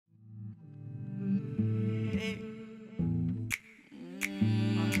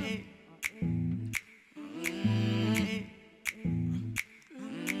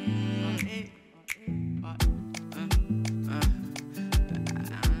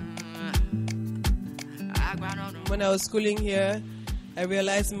when I was schooling here, I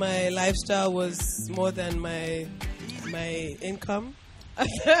realized my lifestyle was more than my income.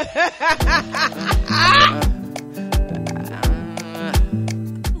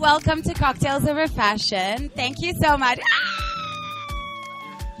 Welcome to Cocktails Over Fashion. Thank you so much.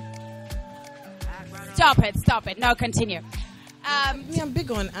 Stop it. No, continue. I'm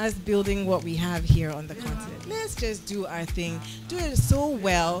big on us building what we have here on the continent. Let's just do our thing, do it so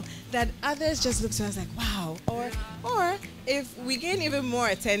well that others just look to us like, wow. Or if we gain even more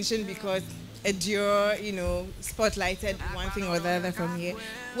attention because a Dior, spotlighted one thing or the other from here,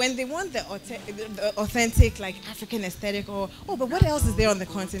 when they want the authentic, like African aesthetic, but what else is there on the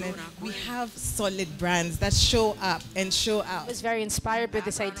continent? We have solid brands that show up and show out. I was very inspired by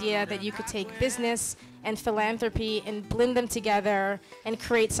this idea that you could take business and philanthropy and blend them together and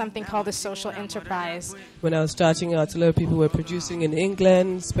create something called a social enterprise. When I was starting out, a lot of people were producing in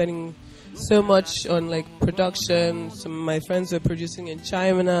England, spending so much on like production. Some of my friends were producing in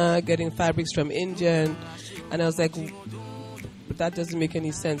China, getting fabrics from India, and I was like, but that doesn't make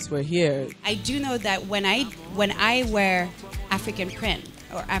any sense. We're here. I do know that when I wear African print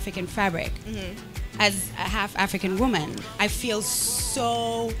or African fabric, as a half African woman, I feel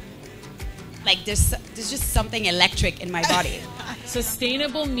so like there's just something electric in my body.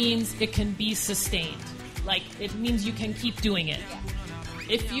 Sustainable means it can be sustained. Like, it means you can keep doing it.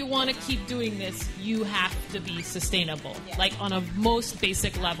 If you want to keep doing this, you have to be sustainable, like on a most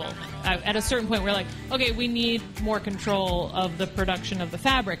basic level. At a certain point, we're like, okay, we need more control of the production of the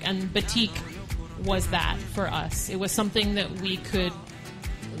fabric, and batik was that for us. It was something that we could,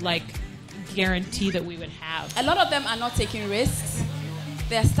 like, guarantee that we would have. A lot of them are not taking risks.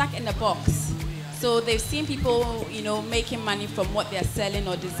 They're stuck in the box. So they've seen people, making money from what they're selling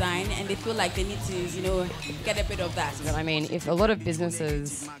or design, and they feel like they need to, get a bit of that. I mean, if a lot of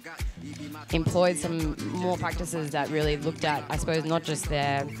businesses employed some more practices that really looked at, I suppose, not just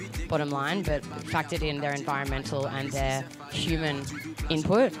their bottom line, but factored in their environmental and their human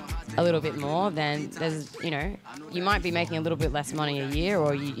input a little bit more, then there's, you might be making a little bit less money a year,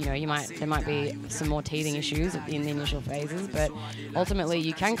 or there might be some more teething issues in the initial phases, but ultimately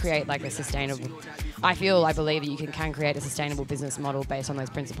you can create like a sustainable. I believe that you can create a sustainable business model based on those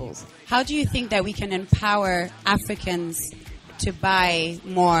principles. How do you think that we can empower Africans to buy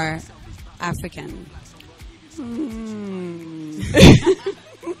more African?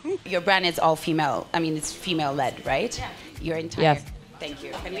 Your brand is all female. I mean, it's female-led, right? Yeah. Your entire. Yes. Thank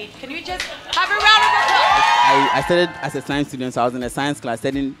you. Can we just have a round of applause? I started as a science student, so I was in a science class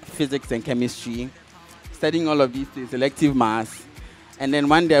studying physics and chemistry, studying all of these things, elective maths. And then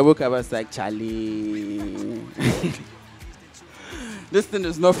one day I woke up, I was like, Charlie, this thing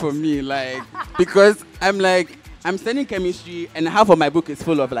is not for me, because I'm studying chemistry, and half of my book is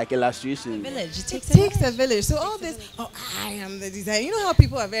full of illustrations. It takes a village. So all this, I am the designer. You know how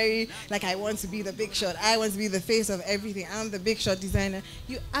people are very I want to be the big shot. I want to be the face of everything. I'm the big shot designer.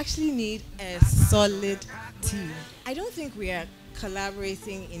 You actually need a solid team. I don't think we are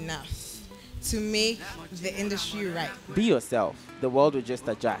collaborating enough to make the industry right. Be yourself. The world will just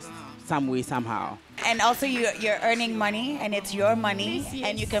adjust some way, somehow. And also you're earning money, and it's your money,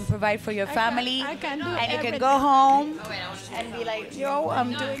 and you can provide for your family, and you can go home and be like, yo,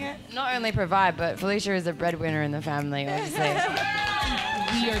 I'm doing it. Not only provide, but Felicia is the breadwinner in the family, obviously.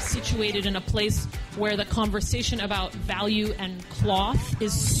 We are situated in a place where the conversation about value and cloth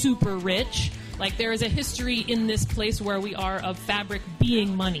is super rich. Like, there is a history in this place where we are of fabric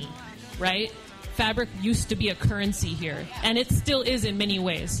being money, right? Fabric used to be a currency here, and it still is in many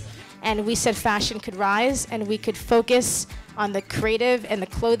ways. And we said fashion could rise, and we could focus on the creative and the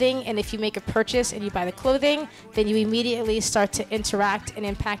clothing. And if you make a purchase and you buy the clothing, then you immediately start to interact and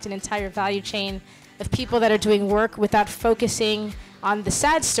impact an entire value chain of people that are doing work without focusing on the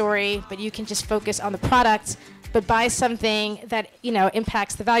sad story, but you can just focus on the product, but buy something that,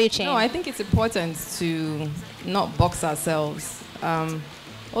 impacts the value chain. No, I think it's important to not box ourselves.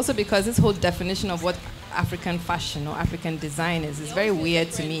 Also because this whole definition of what African fashion or African design is very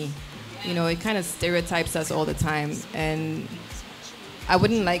weird to me. It kind of stereotypes us all the time, and I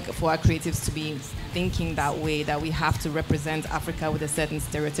wouldn't like for our creatives to be thinking that way, that we have to represent Africa with a certain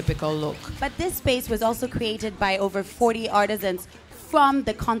stereotypical look. But this space was also created by over 40 artisans from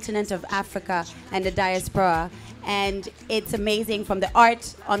the continent of Africa and the diaspora, and it's amazing, from the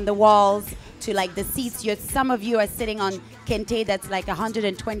art on the walls to the seats. Some of you are sitting on kente that's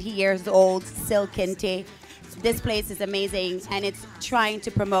 120 years old, silk kente. This place is amazing, and it's trying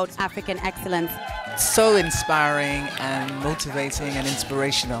to promote African excellence. So inspiring and motivating and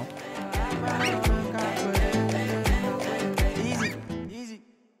inspirational.